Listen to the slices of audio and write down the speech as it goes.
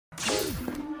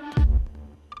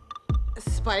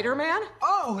Spider-Man?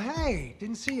 Oh, hey,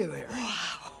 didn't see you there.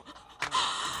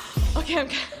 Okay, I'm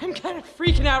kind of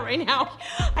freaking out right now.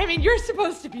 I mean, you're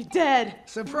supposed to be dead.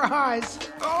 Surprise.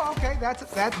 Oh, okay,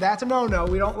 that's a no-no.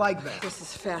 We don't like that. This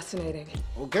is fascinating.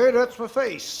 Okay, that's my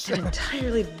face. An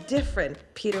entirely different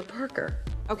Peter Parker.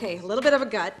 Okay, a little bit of a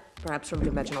gut, perhaps from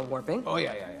conventional warping. Oh,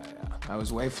 yeah. I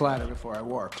was way flatter before I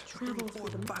warped. Travel through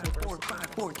the 5, 4, 5,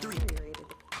 4, 3.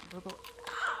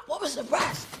 What was the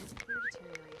rest?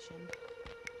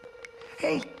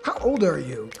 Hey, how old are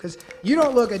you? Because you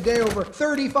don't look a day over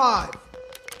 35. Show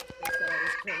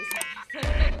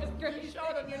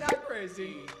them you're not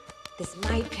crazy. This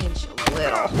might pinch a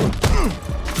little.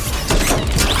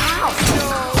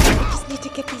 Ow! I just need to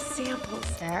get these samples.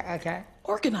 Okay.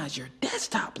 Organize your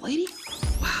desktop, lady.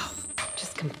 Wow,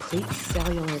 just complete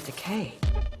cellular decay.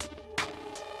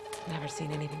 Never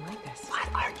seen anything like this.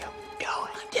 What are you doing?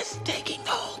 I'm just taking the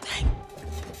whole thing.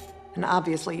 And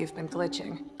obviously you've been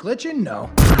glitching. Glitching? No.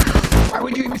 Why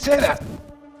would you even say that?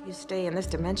 You stay in this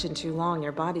dimension too long,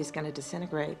 your body's gonna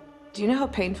disintegrate. Do you know how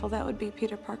painful that would be,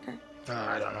 Peter Parker?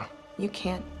 I don't know. You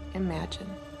can't imagine.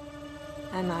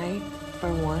 And I,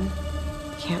 for one,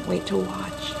 can't wait to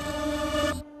watch.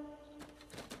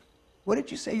 What did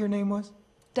you say your name was?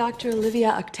 Dr.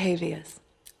 Olivia Octavius.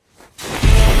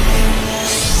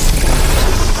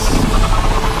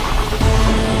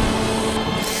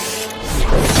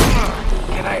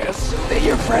 Can I assume that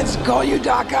your friends call you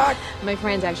Doc Ock? My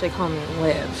friends actually call me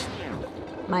Liv.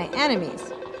 My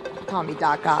enemies call me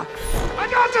Doc Ock. I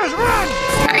got this, run!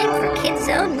 Time for Kids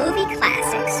Zone Movie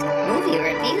Classics, movie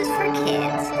reviews for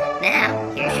kids.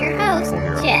 Now, here's your host,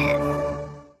 Jeff.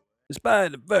 The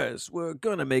Spider-Verse, we're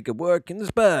gonna make it work in the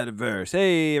Spider-Verse.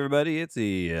 Hey everybody, it's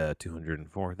the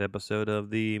 204th episode of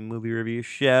the movie review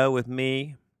show with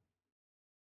me,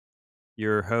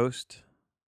 your host,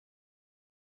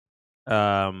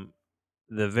 the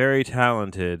very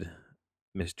talented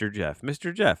Mr. Jeff.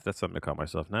 Mr. Jeff, that's something to call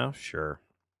myself now? Sure.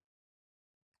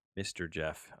 Mr.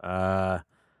 Jeff.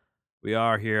 We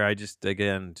are here. I just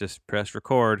pressed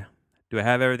record. Do I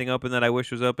have everything open that I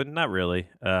wish was open? Not really,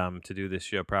 to do this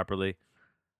show properly.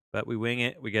 But we wing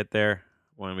it. We get there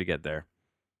when we get there.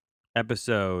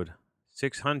 Episode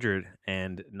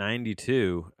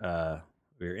 692.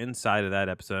 We're inside of that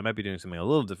episode. I might be doing something a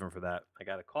little different for that. I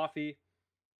got a coffee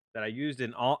that I used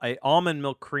in a almond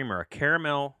milk creamer, a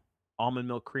caramel almond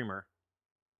milk creamer.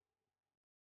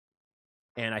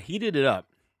 And I heated it up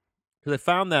because I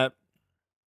found that,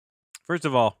 first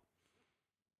of all,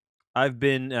 I've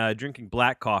been drinking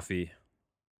black coffee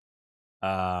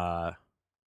almost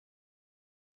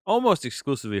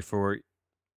exclusively for,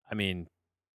 going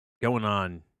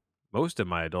on most of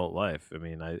my adult life.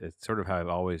 It's sort of how I've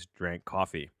always drank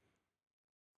coffee.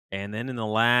 And then in the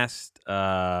last,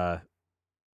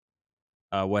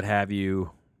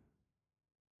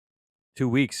 2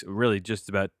 weeks, really just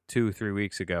about 2-3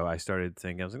 weeks ago, I started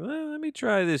thinking, I was like, let me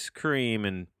try this cream.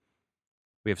 And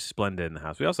we have Splenda in the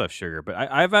house. We also have sugar. But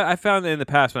I found that in the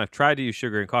past when I've tried to use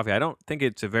sugar in coffee, I don't think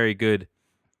it's a very good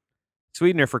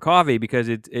sweetener for coffee because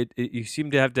it you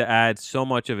seem to have to add so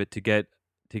much of it to get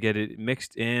it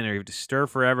mixed in, or you have to stir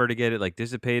forever to get it like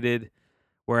dissipated.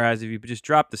 Whereas if you just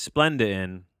drop the Splenda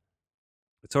in,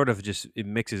 it sort of just it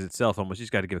mixes itself almost. You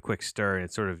just got to give a quick stir, and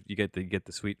it's sort of you get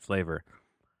the sweet flavor.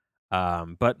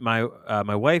 But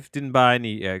my wife didn't buy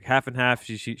any half and half.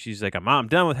 She's like, I'm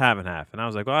done with half and half, and I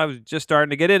was like, well, I was just starting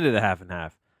to get into the half and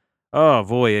half. Oh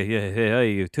boy,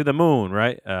 yeah, to the moon,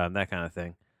 right? That kind of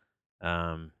thing.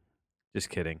 Just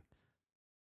kidding.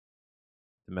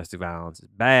 Domestic violence is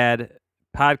bad.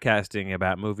 Podcasting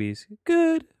about movies,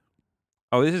 good.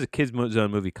 Oh, this is a Kids Zone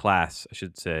movie class. I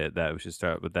should say that we should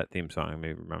start with that theme song.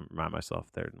 Maybe remind myself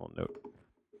there in a little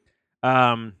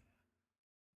note.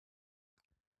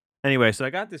 Anyway, so I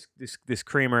got this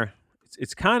creamer.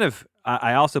 It's kind of.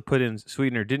 I also put in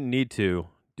sweetener. Didn't need to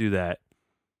do that,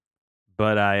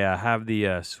 but I have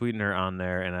the sweetener on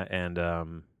there,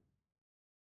 and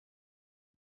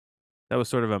that was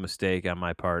sort of a mistake on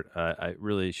my part. I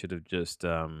really should have just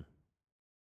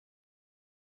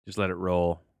let it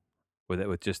roll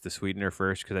with just the sweetener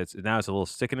first, because now it's a little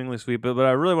sickeningly sweet. But what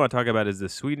I really want to talk about is the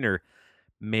sweetener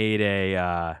made it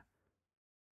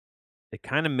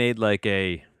kind of made like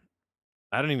a.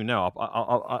 I don't even know.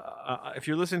 I'll if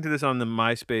you're listening to this on the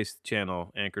MySpace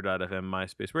channel, Anchor.fm,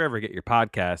 MySpace, wherever you get your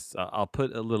podcasts, I'll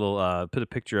put a little put a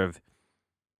picture of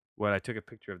what I took a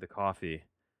picture of the coffee,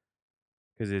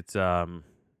 because it's I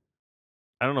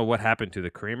don't know what happened to the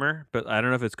creamer, but I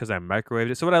don't know if it's because I microwaved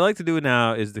it. So what I like to do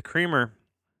now is the creamer.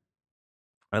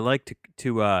 I like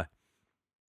to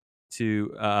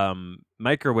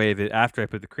microwave it after I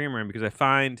put the creamer in, because I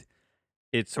find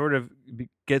it sort of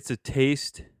gets a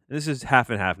taste. This is half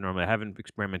and half normally. I haven't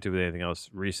experimented with anything else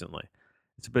recently.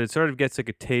 But it sort of gets like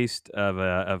a taste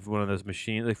of one of those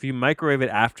machines. Like if you microwave it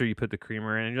after you put the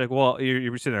creamer in, and you're like, well,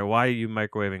 you're sitting there. Why are you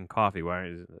microwaving coffee? Why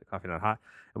is the coffee not hot?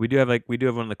 And we do have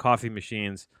one of the coffee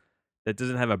machines that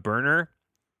doesn't have a burner.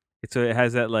 So it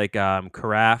has that like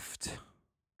carafe.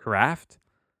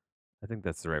 I think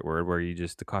that's the right word, where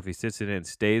the coffee sits in it and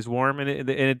stays warm, and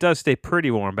it does stay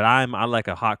pretty warm. But I like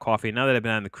a hot coffee. Now that I've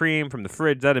been on the cream from the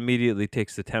fridge, that immediately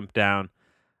takes the temp down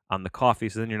on the coffee.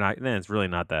 So then it's really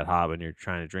not that hot when you're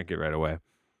trying to drink it right away.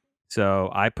 So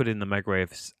I put it in the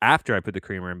microwave after I put the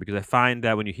creamer in, because I find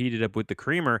that when you heat it up with the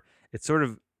creamer, it sort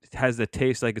of has the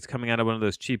taste like it's coming out of one of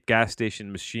those cheap gas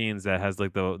station machines that has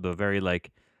like the very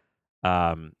like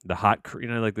the hot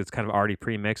like it's kind of already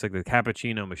pre-mixed, like the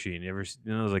cappuccino machine. You ever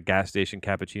those like gas station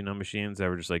cappuccino machines that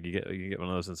were just like you get one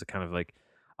of those, and it's kind of like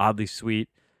oddly sweet,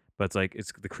 but it's like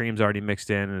the cream's already mixed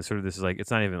in, and it's sort of this is like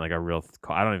it's not even like a real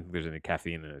I don't even think there's any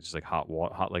caffeine in it. It's just like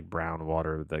hot like brown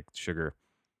water with like sugar,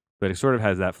 but it sort of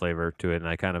has that flavor to it, and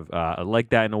I kind of I like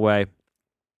that in a way.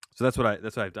 So that's what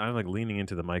I'm like leaning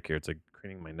into the mic here. It's like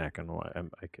craning my neck. I don't know why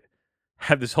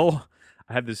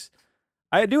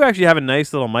I do actually have a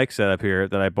nice little mic setup here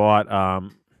that I bought. I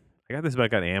got this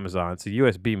mic on Amazon. It's a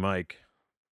USB mic.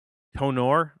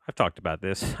 Tonor. I've talked about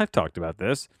this. But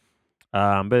and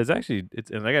I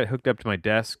got it hooked up to my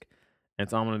desk, and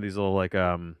it's on one of these little like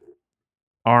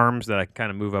arms that I can kind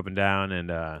of move up and down, and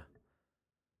I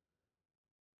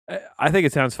think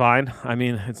it sounds fine. I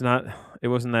mean, it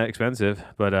wasn't that expensive,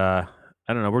 but I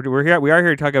don't know. We are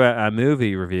here to talk about a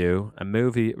movie review. And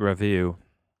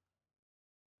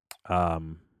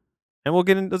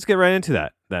let's get right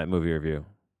into that movie review.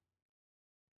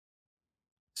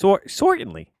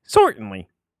 Certainly.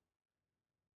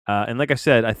 And like I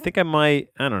said, I think I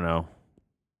don't know.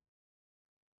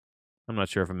 I'm not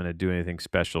sure if I'm going to do anything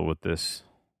special with this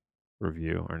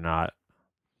review or not.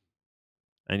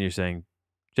 And you're saying,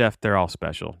 Jeff, they're all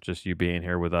special. Just you being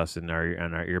here with us in our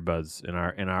earbuds, in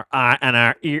our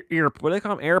ear what do they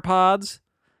call them? AirPods?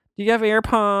 Do you have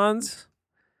AirPods?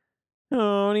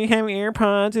 Oh, do you have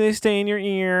AirPods? Do they stay in your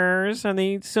ears? Are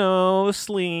they so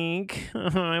sleek?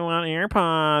 I want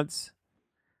AirPods.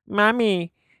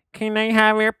 Mommy, can I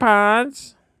have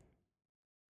AirPods?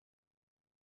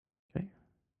 Okay.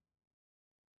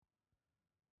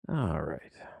 All right.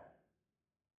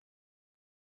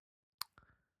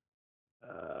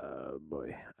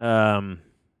 Boy.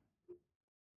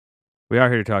 We are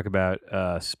here to talk about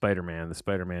Spider-Man, the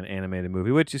Spider-Man animated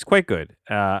movie, which is quite good.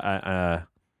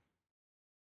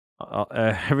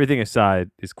 Everything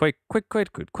aside, is quite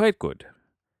good.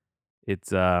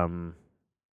 It's came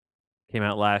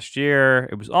out last year.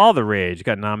 It was all the rage. It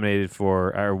got nominated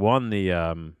for or won the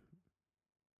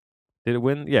did it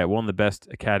win? Yeah, it won the best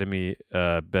Academy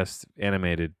best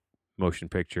animated motion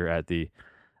picture at the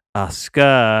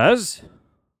Oscars.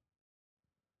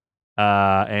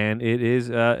 And it is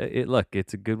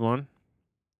it's a good one.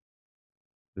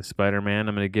 The Spider-Man.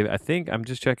 I'm going to give. I think I'm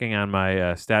just checking on my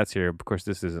stats here. Of course,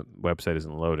 website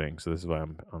isn't loading, so this is why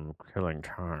I'm killing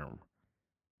time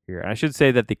here. I should say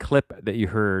that the clip that you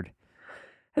heard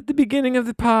at the beginning of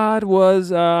the pod was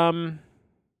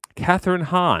Catherine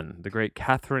Hahn, the great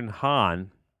Catherine Hahn.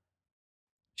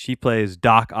 She plays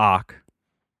Doc Ock,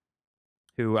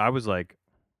 who I was like,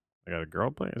 I got a girl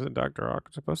playing. Isn't Dr.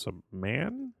 Ock supposed to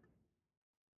man?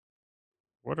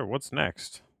 What's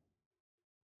next?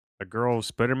 A girl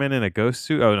Spider-Man in a ghost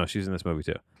suit? Oh no, she's in this movie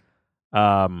too.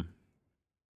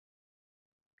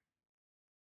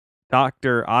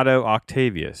 Dr. Otto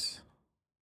Octavius.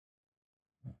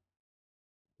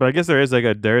 But I guess there is a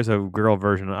girl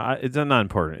version. It's not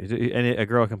important. A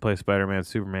girl can play Spider-Man,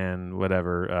 Superman,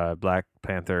 whatever, Black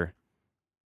Panther,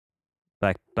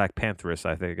 Black Pantheress,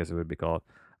 I think I guess it would be called.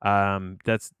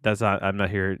 That's not. I'm not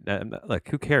here. Like,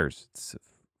 who cares? It's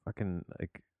fucking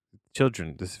like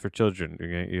children. This is for children.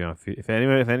 You know, if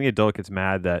any adult gets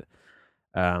mad that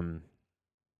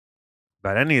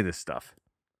about any of this stuff,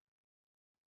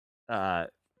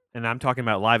 and I'm talking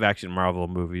about live action Marvel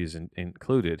movies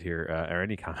included here, or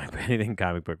anything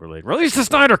comic book related. Release the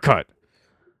Snyder Cut.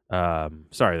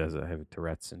 Sorry, I have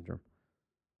Tourette's syndrome,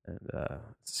 and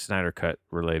Snyder Cut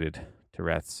related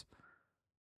Tourette's.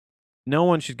 No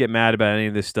one should get mad about any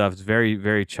of this stuff. It's very,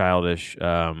 very childish.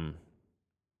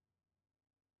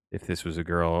 If this was a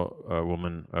girl or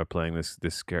woman playing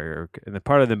this character, and the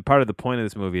part of the point of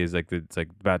this movie is like it's like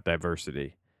about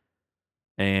diversity,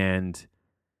 and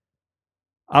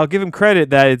I'll give him credit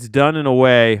that it's done in a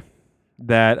way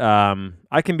that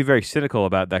I can be very cynical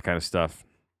about that kind of stuff.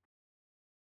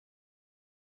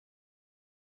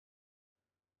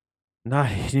 not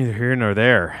neither here nor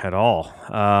there at all.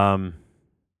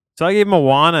 So I gave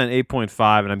Moana an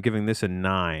 8.5, and I'm giving this a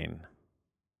 9.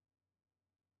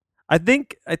 I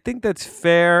think that's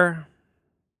fair.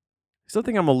 Still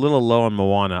think I'm a little low on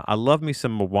Moana. I love me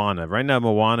some Moana. Right now,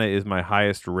 Moana is my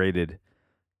highest rated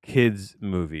kids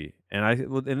movie.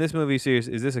 And in this movie series,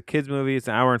 is this a kids movie? It's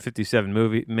an hour and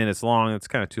 57 minutes long. It's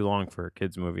kind of too long for a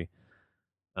kids movie.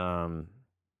 Um,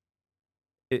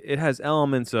 it has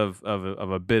elements of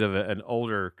a bit of an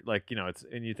older, like, it's,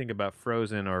 and you think about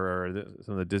Frozen or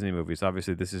some of the Disney movies.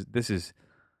 Obviously, this is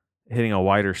hitting a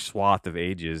wider swath of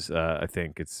ages. I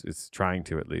think it's trying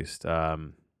to, at least.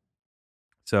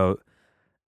 So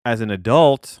as an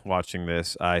adult watching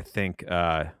this, I think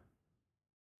it's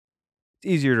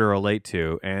easier to relate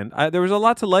to, and there was a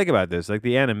lot to like about this. Like,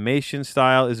 the animation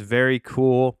style is very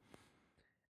cool,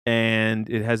 and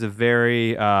it has a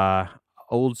very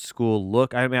old school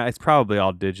look. I mean, it's probably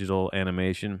all digital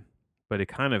animation, but it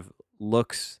kind of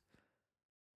looks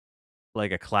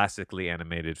like a classically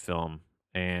animated film.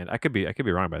 And I could be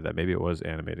wrong about that. Maybe it was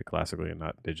animated classically and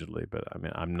not digitally. But I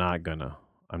mean, I'm not gonna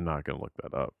look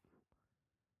that up.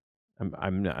 I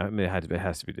mean, it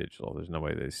has to be digital. There's no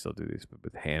way they still do these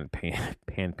with hand paint,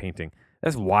 hand painting.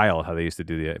 That's wild how they used to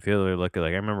do that. If you really look at,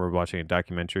 like, I remember watching a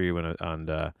documentary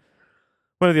on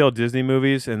one of the old Disney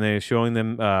movies, and they showing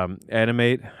them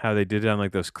animate how they did it on,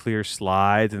 like, those clear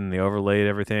slides, and they overlaid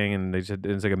everything, and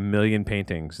it's like a million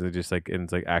paintings. They just, like, and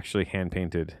it's like actually hand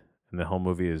painted, and the whole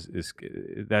movie is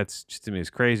that's just, to me, is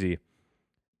crazy.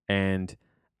 And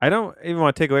I don't even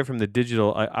want to take away from the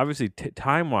digital. Obviously,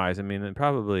 time wise, I mean, and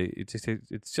probably it's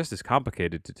just as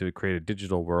complicated to create a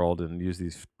digital world and use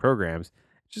these programs.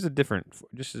 It's just a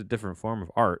different form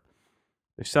of art.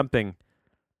 There's something,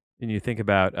 and you think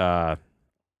about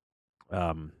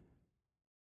um,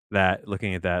 that,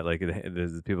 looking at that, like,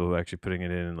 the people who are actually putting it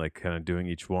in and, like, kind of doing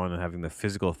each one and having the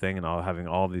physical thing and having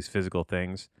all of these physical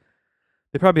things.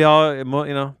 They probably all,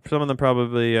 some of them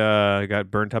probably got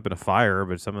burnt up in a fire,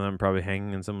 but some of them probably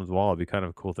hanging in someone's wall. It'd be kind of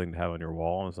a cool thing to have on your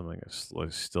wall, and something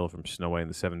like still from Snow White and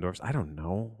the Seven Dwarfs. I don't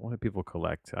know. What do people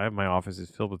collect? My office is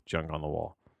filled with junk on the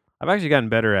wall. I've actually gotten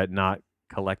better at not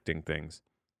collecting things.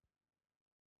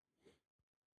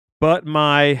 But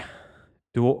my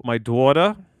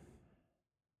daughter,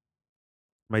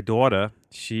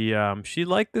 she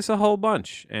liked this a whole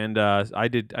bunch, and I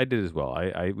did as well.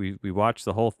 We watched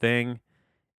the whole thing.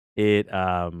 It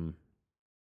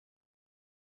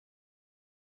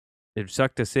it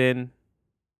sucked us in.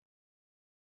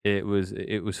 It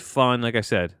was fun. Like I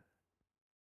said,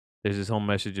 there's this whole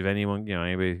message of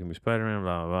anybody can be Spider-Man,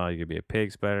 blah blah blah. You could be a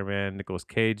pig Spider-Man. Nicolas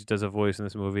Cage does a voice in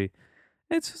this movie.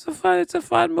 It's a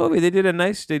fun movie. They did a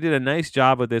nice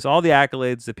job with this. All the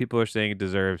accolades that people are saying it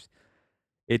deserves.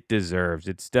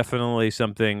 It's definitely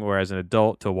something where, as an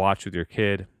adult, to watch with your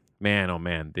kid, man, oh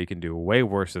man, they can do way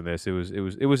worse than this. It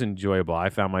was enjoyable. I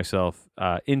found myself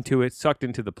into it, sucked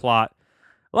into the plot.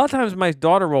 A lot of times my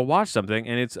daughter will watch something,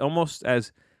 and it's almost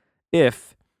as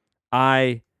if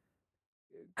I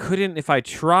couldn't, if I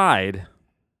tried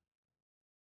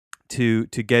to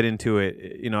get into it,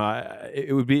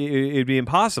 it'd be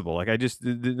impossible. Like, I just,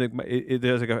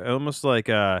 there's like almost like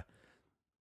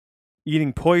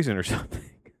eating poison or something.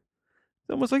 It's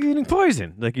almost like eating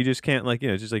poison. Like, you just can't, like,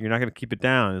 it's just like you're not going to keep it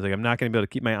down. It's like, I'm not going to be able to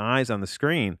keep my eyes on the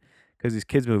screen because these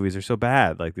kids movies are so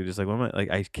bad. Like, they're just like, what am I,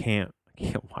 like, I can't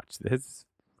watch this. It's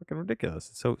fucking ridiculous.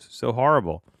 It's so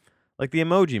horrible. Like the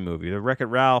Emoji Movie, the Wreck-It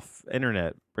Ralph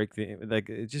internet like,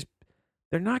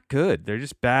 they're not good. They're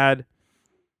just bad.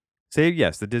 Say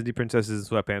yes, the Disney Princesses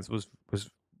in Sweatpants was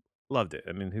loved it.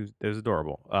 I mean, it was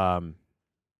adorable.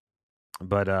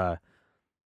 But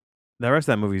the rest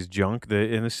of that movie is junk.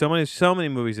 And there's so many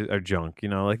movies that are junk.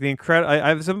 Like the incredible. I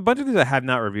have a bunch of things I have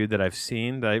not reviewed that I've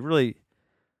seen that I really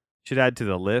should add to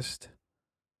the list,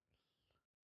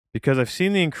 because I've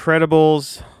seen The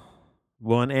Incredibles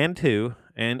 1 and 2,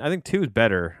 and I think 2 is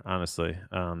better, honestly.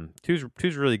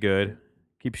 2's really good.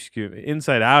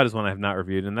 Inside Out is one I have not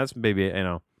reviewed, and that's maybe,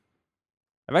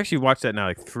 I've actually watched that now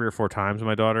like 3 or 4 times with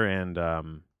my daughter, and I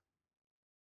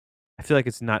feel like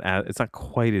it's not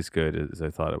quite as good as I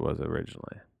thought it was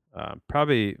originally.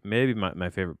 Probably maybe my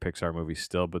favorite Pixar movie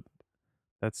still, but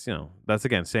that's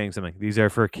again saying something. These are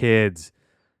for kids.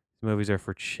 These movies are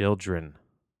for children.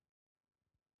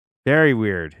 Very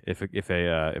weird if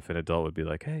an adult would be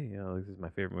like, hey, this is my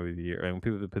favorite movie of the year, and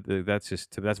people put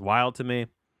that's wild to me.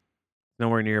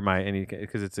 Nowhere near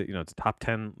because it's it's a top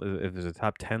 10. If there's a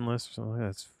top 10 list or something,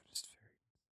 that's just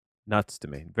nuts to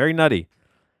me. Very nutty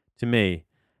to me.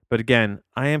 But again,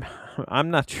 I'm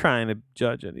not trying to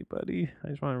judge anybody. I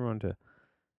just want everyone to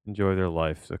enjoy their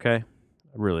lives. Okay,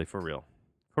 really, for real.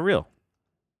 For real.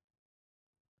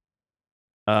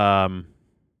 Just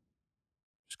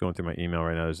going through my email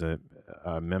right now. There's a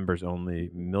members only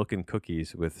milk and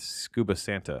cookies with Scuba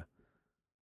Santa.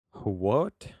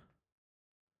 What?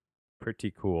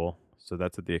 Pretty cool. So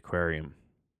that's at the aquarium.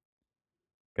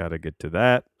 Gotta get to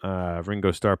that.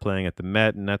 Ringo Starr playing at the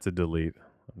Met, and that's a delete.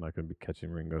 I'm not going to be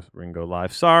catching Ringo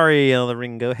live. Sorry, all the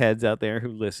Ringo heads out there who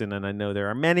listen, and I know there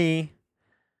are many.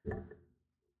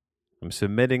 I'm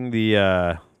submitting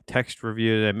the text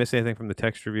review. Did I miss anything from the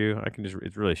text review? I can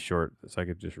it's really short, so I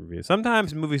could just review it.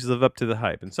 Sometimes movies live up to the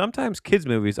hype, and sometimes kids'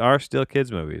 movies are still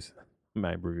kids' movies.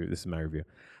 This is my review.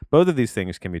 Both of these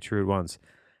things can be true at once.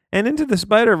 And Into the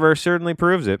Spider-Verse certainly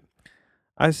proves it.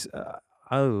 I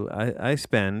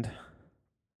spend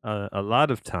a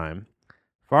lot of time,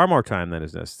 far more time than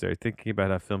is necessary, thinking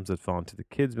about how films that fall into the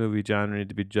kids' movie genre need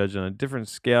to be judged on a different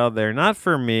scale. They're not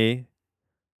for me,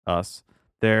 us.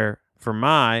 They're for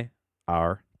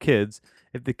our kids.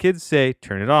 If the kids say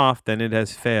turn it off, then it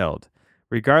has failed.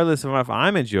 Regardless of if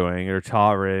I'm enjoying it or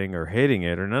tolerating or hating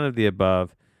it or none of the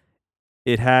above,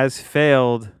 it has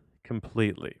failed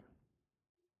completely.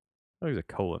 Oh, there's a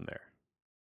colon there.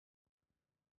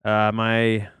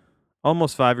 My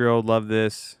almost 5-year-old loved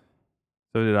this.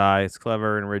 So did I. It's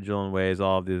clever and original in ways,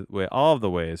 all of the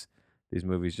ways these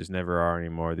movies just never are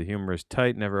anymore. The humor is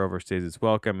tight, never overstays its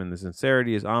welcome, and the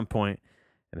sincerity is on point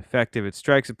and effective. It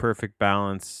strikes a perfect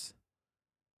balance.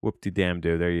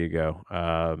 Whoop-de-damn-do. There you go.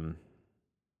 I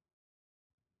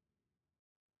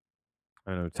don't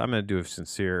know. I'm going to do a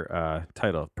sincere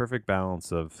title. Perfect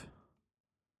balance of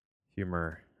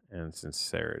humor and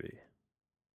sincerity.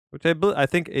 Which I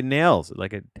think it nails.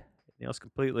 Like it nails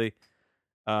completely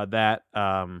that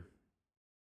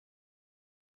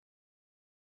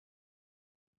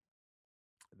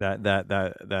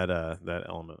that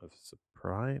element of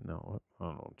surprise. No, I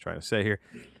don't know what I'm trying to say here.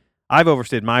 I've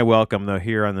overstayed my welcome though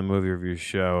here on the Movie Review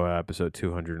Show, episode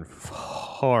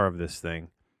 204 of this thing,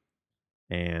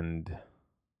 and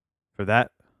for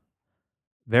that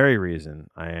very reason,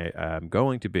 I am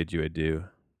going to bid you adieu,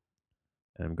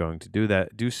 and I'm going to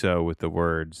do so with the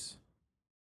words.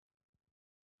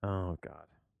 Oh God.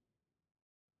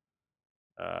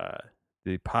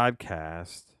 The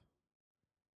podcast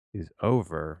is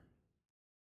over.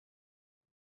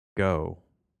 Go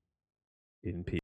in peace.